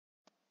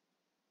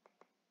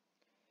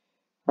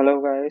Hello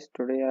guys,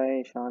 today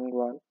I Ishan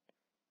Gwal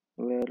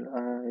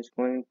is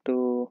going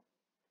to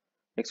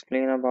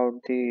explain about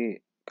the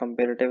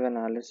comparative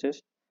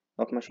analysis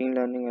of machine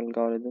learning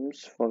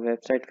algorithms for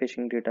website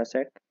phishing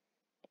dataset.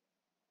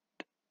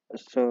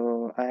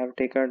 So I have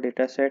taken a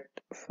dataset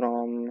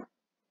from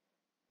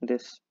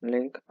this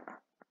link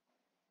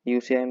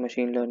UCI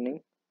machine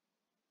learning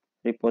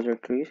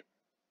repository.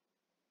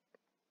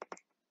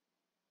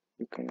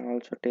 You can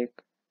also take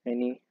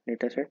any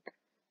dataset.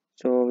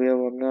 So we are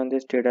working on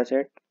this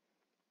dataset.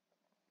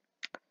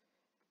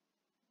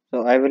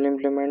 So I will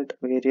implement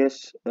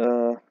various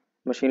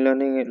machine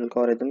learning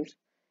algorithms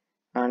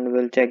and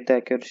we'll check the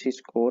accuracy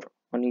score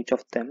on each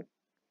of them.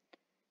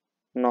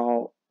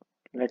 Now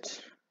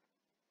let's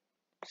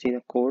see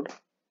the code.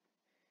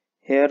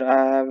 Here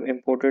I have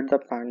imported the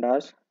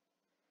pandas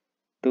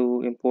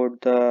to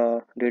import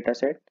the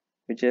dataset,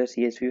 which is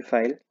a CSV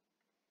file.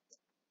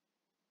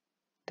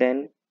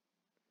 Then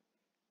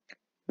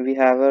we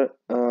have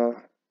a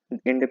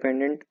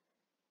independent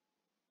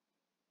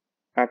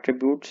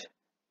attributes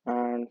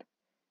and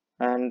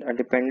a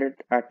dependent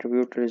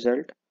attribute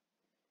result,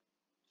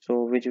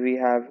 so which we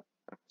have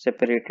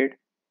separated.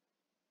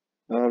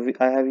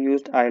 I have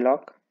used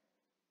iloc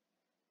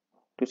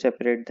to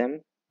separate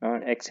them,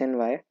 x and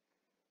y.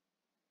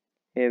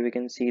 Here we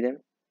can see them.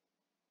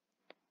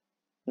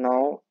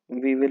 Now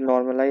we will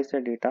normalize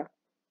the data.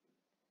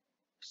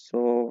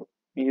 So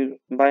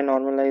by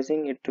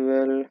normalizing it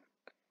will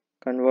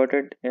convert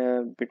it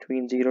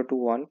between 0 to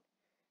 1,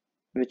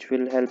 which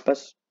will help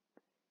us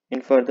in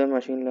further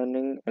machine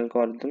learning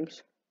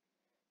algorithms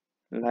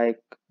like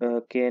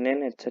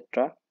KNN,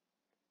 etc.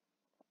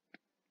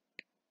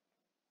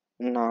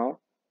 Now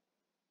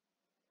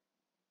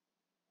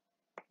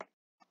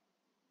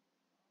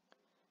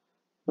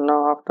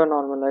after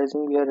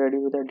normalizing, we are ready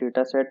with the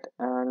dataset,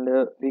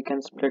 and we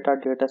can split our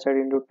dataset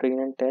into train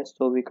and test,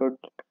 so we could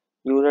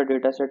use a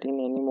dataset in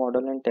any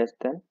model and test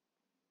them.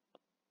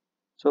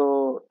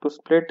 So to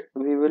split,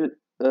 we will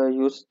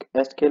use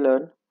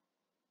sklearn,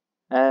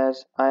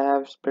 as I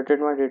have splitted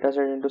my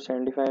dataset into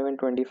 75 and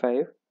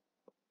 25.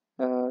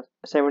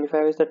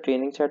 75 is the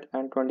training set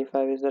and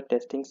 25 is the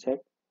testing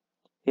set.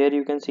 Here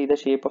you can see the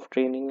shape of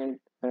training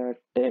and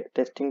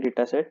testing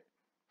dataset.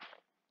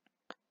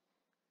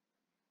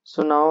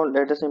 So now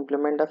let us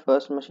implement the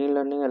first machine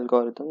learning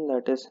algorithm,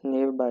 that is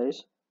naive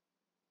Bayes.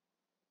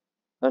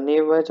 A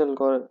naive Bayes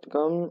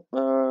algorithm,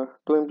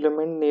 to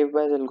implement naive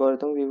Bayes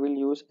algorithm, we will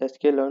use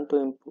sklearn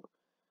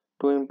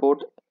to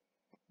import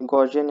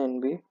Gaussian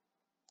NB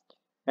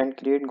and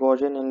create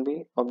Gaussian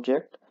NB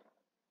object.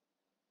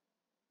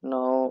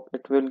 Now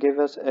it will give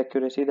us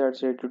accuracy,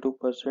 that's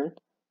 82%.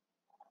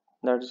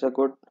 That is a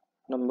good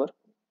number.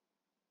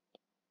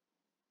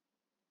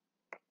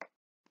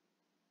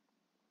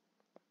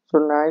 So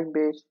naive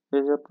Bayes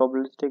is a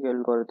probabilistic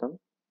algorithm.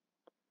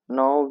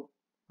 Now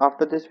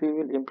after this we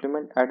will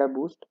implement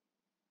adaboost.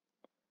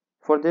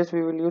 For this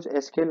we will use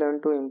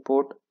sklearn to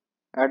import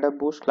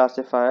adaboost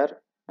classifier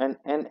and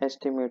n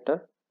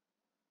estimator.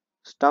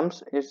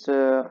 Stumps is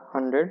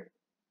 100.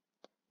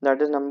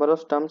 That is number of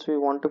stumps we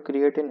want to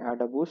create in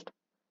adaboost.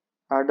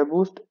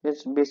 Adaboost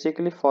is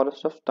basically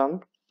forest of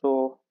stumps,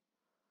 so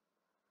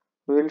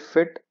we will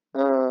fit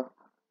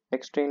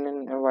x train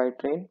and y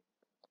train,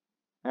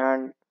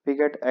 and we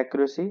get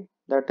accuracy,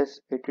 that is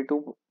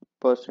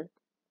 82%,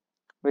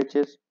 which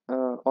is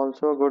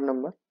also a good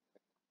number.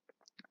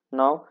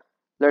 Now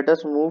let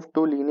us move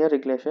to linear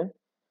regression.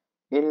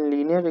 In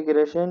linear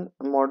regression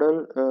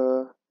model,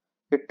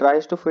 it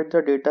tries to fit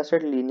the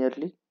dataset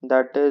linearly,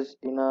 that is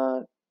in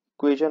a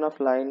equation of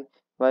line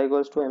y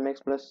equals to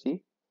mx plus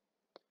c.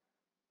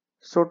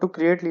 So to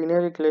create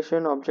linear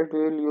regression object,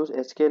 we will use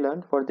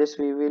sklearn. For this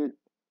we will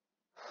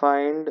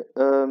find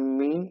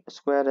mean,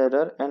 square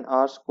error and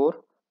r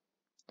score.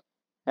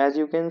 As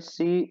you can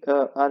see,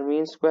 our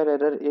mean square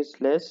error is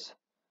less,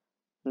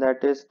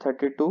 that is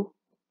 32%.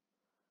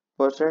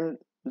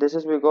 This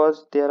is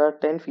because there are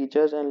 10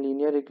 features and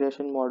linear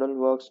regression model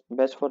works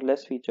best for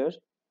less features.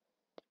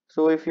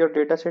 So if your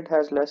dataset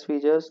has less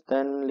features,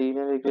 then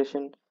linear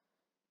regression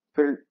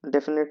will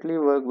definitely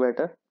work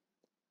better.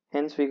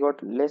 Hence we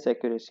got less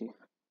accuracy.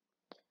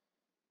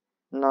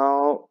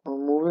 Now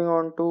moving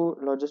on to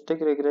logistic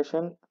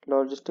regression.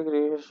 Logistic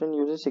regression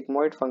uses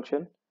sigmoid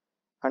function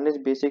and is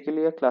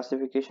basically a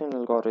classification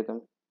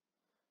algorithm.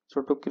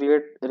 So to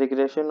create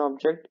regression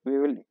object, we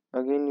will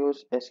again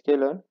use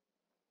sklearn,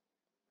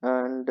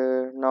 and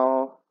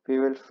now we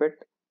will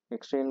fit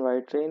x train,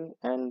 y train,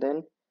 and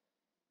then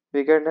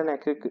we get an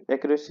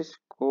accuracy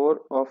score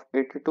of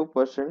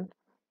 82%,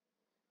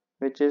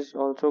 which is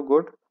also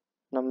good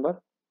number.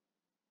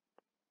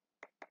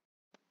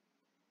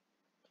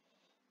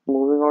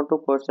 Moving on to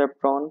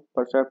perceptron.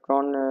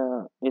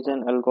 Perceptron is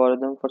an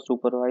algorithm for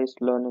supervised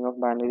learning of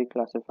binary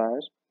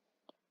classifiers.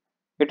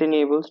 It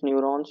enables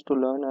neurons to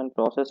learn and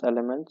process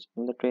elements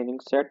in the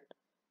training set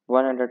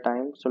one at a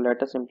time. So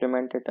let us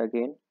implement it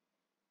again.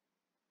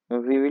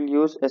 We will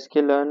use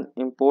sklearn,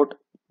 import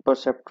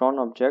perceptron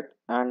object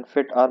and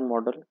fit our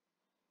model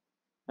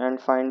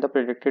and find the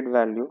predicted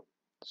value.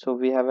 So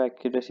we have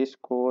accuracy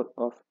score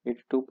of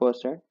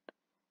 82%,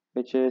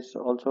 which is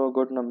also a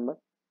good number.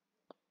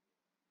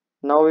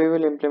 Now we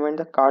will implement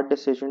the card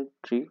decision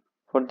tree.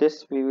 For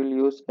this we will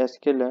use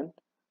sklearn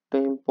to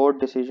import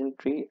decision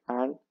tree,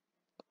 and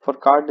for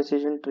card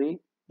decision tree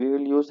we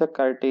will use the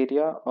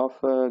criteria of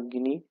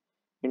Gini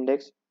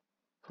index.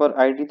 For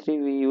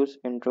ID3 we use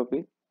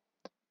entropy.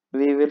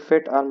 We will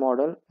fit our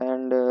model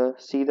and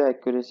see the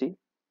accuracy,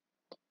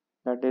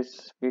 that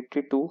is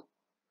 82,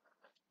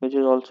 which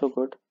is also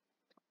good.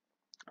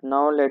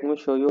 Now let me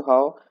show you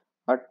how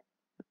a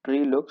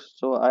tree looks.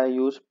 So I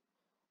use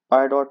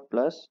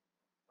pi.plus,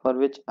 for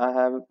which I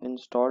have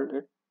installed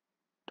it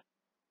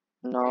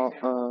now.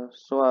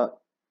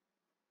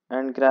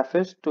 And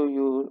graphics to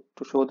you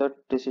to show the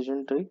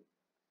decision tree.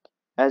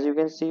 As you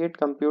can see, it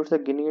computes the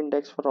Gini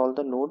index for all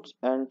the nodes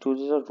and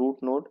chooses a root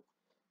node,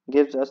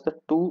 gives us the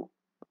two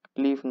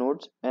leaf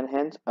nodes, and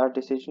hence our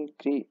decision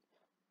tree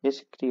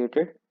is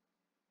created.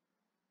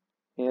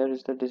 Here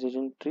is the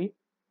decision tree.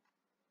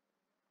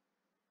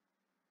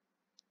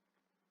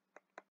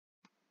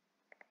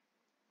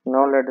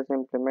 Now let us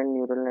implement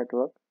neural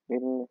network.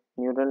 In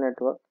neural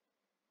network,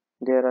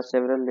 there are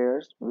several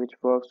layers which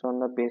works on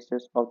the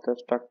basis of the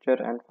structure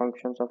and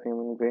functions of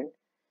human brain.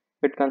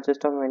 It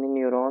consists of many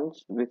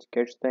neurons which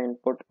gets the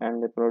input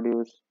and they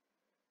produce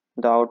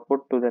the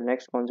output to the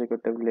next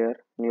consecutive layer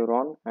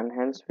neuron, and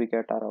hence we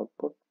get our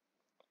output.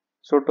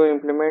 So to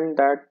implement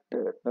that,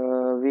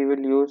 we will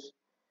use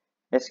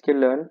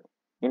sklearn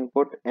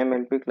input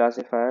MLP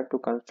classifier to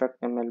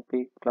construct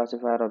MLP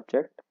classifier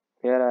object.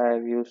 Here I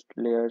have used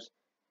layers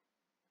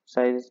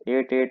size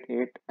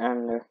 888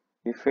 and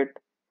we fit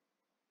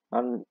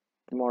our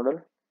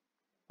model.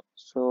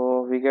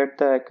 So we get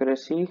the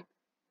accuracy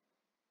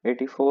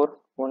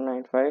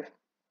 84.95,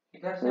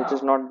 which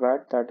is not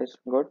bad, that is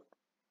good.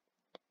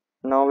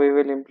 Now we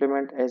will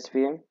implement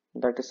SVM,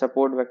 that is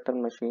support vector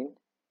machine.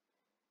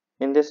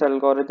 In this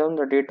algorithm,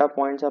 the data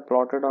points are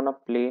plotted on a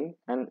plane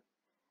and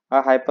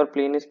a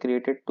hyperplane is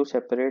created to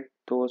separate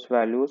those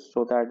values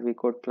so that we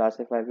could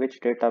classify which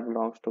data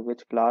belongs to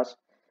which class,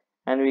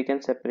 and we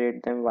can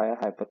separate them via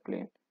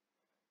hyperplane.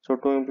 So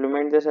to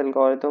implement this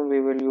algorithm,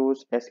 we will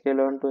use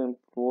sklearn to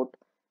import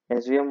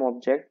SVM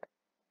object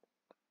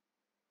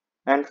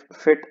and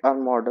fit our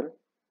model.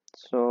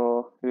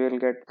 So we will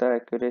get the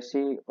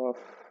accuracy of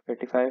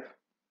 85%,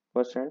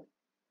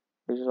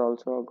 which is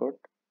also good.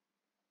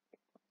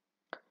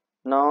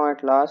 Now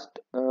at last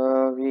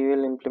we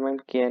will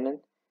implement KNN,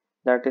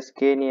 that is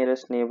K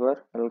nearest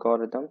neighbor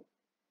algorithm.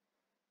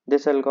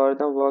 This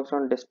algorithm works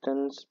on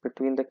distance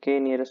between the K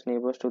nearest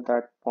neighbors to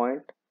that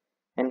point,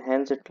 and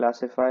hence it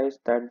classifies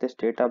that this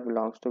data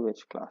belongs to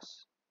which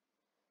class.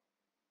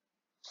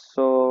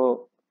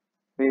 So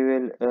we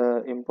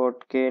will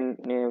import K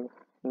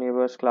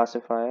neighbors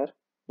classifier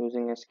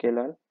using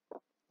sklearn.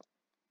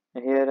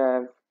 Here I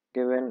have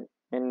given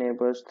in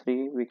neighbors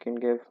 3, we can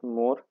give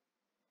more.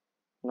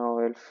 Now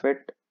we'll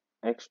fit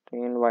X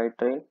train Y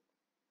train.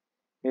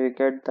 We will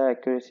get the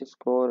accuracy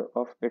score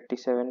of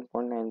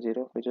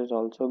 87.90, which is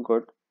also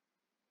good.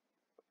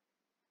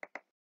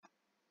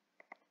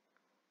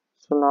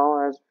 So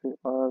now as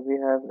we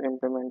have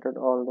implemented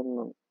all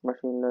the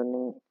machine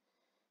learning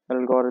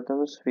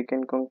algorithms, we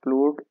can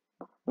conclude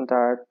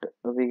that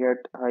we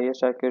get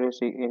highest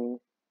accuracy in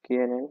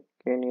KNN,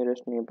 K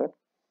nearest neighbor,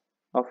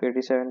 of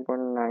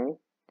 87.9.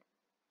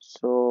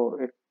 So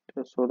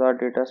the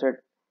dataset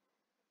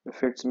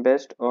fits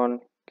best on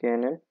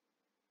KNN.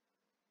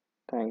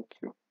 Thank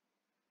you.